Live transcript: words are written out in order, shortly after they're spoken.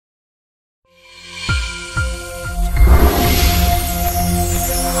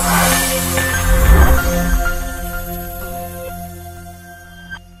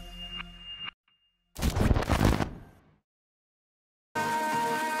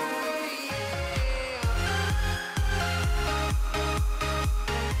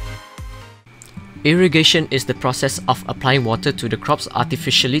Irrigation is the process of applying water to the crops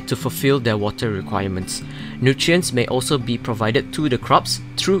artificially to fulfill their water requirements. Nutrients may also be provided to the crops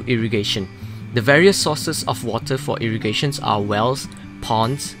through irrigation. The various sources of water for irrigations are wells,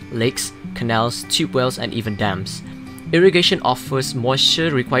 ponds, lakes, canals, tube wells, and even dams. Irrigation offers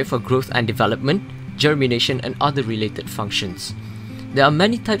moisture required for growth and development, germination, and other related functions. There are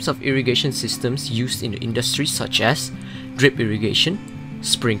many types of irrigation systems used in the industry, such as drip irrigation,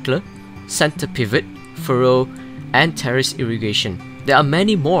 sprinkler, center pivot, furrow, and terrace irrigation. There are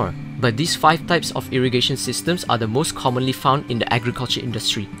many more, but these 5 types of irrigation systems are the most commonly found in the agriculture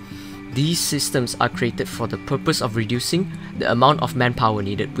industry. These systems are created for the purpose of reducing the amount of manpower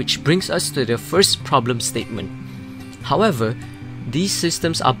needed, which brings us to the first problem statement. However, these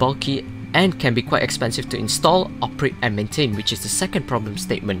systems are bulky and can be quite expensive to install, operate, and maintain, which is the second problem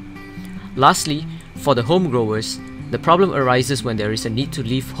statement. Lastly, for the home growers, the problem arises when there is a need to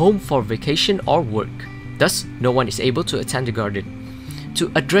leave home for vacation or work. Thus, no one is able to attend the garden.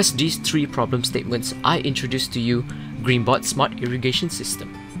 To address these 3 problem statements, I introduce to you Greenbot Smart Irrigation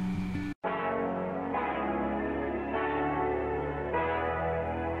System.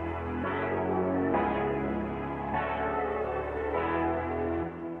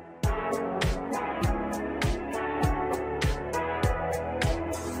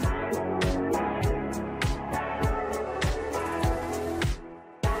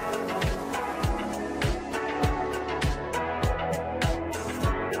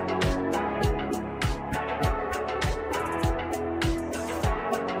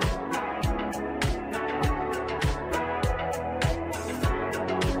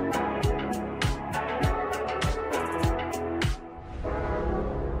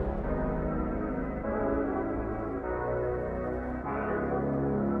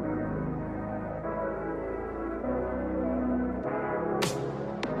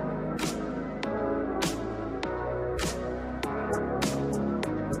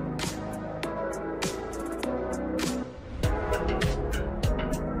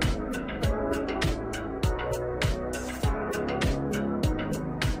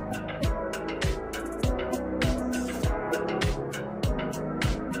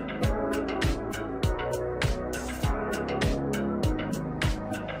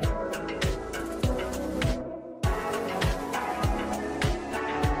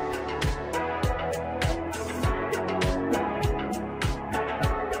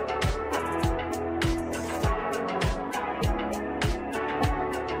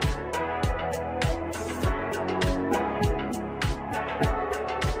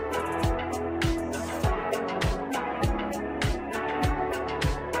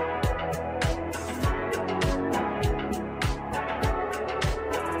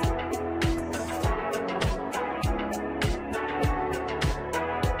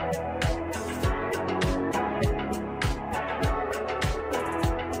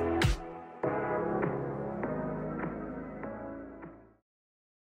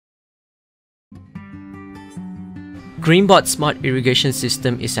 Greenbot Smart Irrigation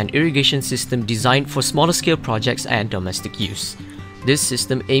System is an irrigation system designed for smaller scale projects and domestic use. This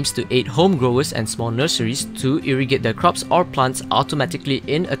system aims to aid home growers and small nurseries to irrigate their crops or plants automatically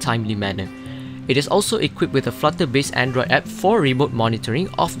in a timely manner. It is also equipped with a Flutter-based Android app for remote monitoring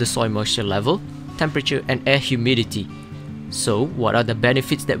of the soil moisture level, temperature, and air humidity. So, what are the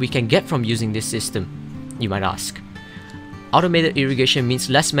benefits that we can get from using this system? You might ask. Automated irrigation means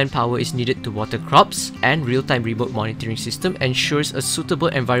less manpower is needed to water crops, and real-time remote monitoring system ensures a suitable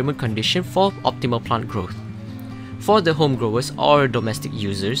environment condition for optimal plant growth. For the home growers or domestic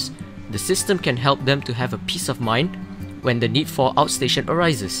users, the system can help them to have a peace of mind when the need for outstation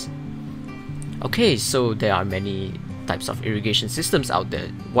arises. Okay, so there are many types of irrigation systems out there.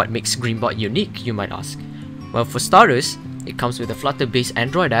 What makes Greenbot unique, you might ask? Well, for starters, it comes with a Flutter-based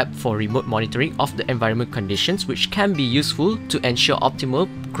Android app for remote monitoring of the environment conditions, which can be useful to ensure optimal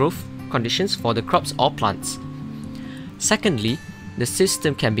growth conditions for the crops or plants. Secondly, the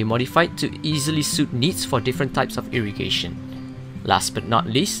system can be modified to easily suit needs for different types of irrigation. Last but not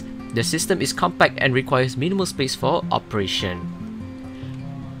least, the system is compact and requires minimal space for operation.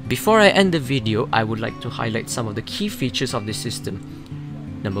 Before I end the video, I would like to highlight some of the key features of this system.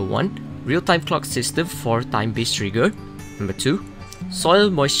 Number 1, real-time clock system for time-based trigger. Number 2, soil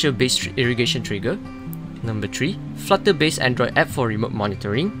moisture-based irrigation trigger. Number 3, Flutter-based Android app for remote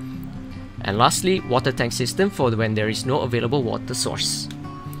monitoring. And lastly, water tank system for when there is no available water source.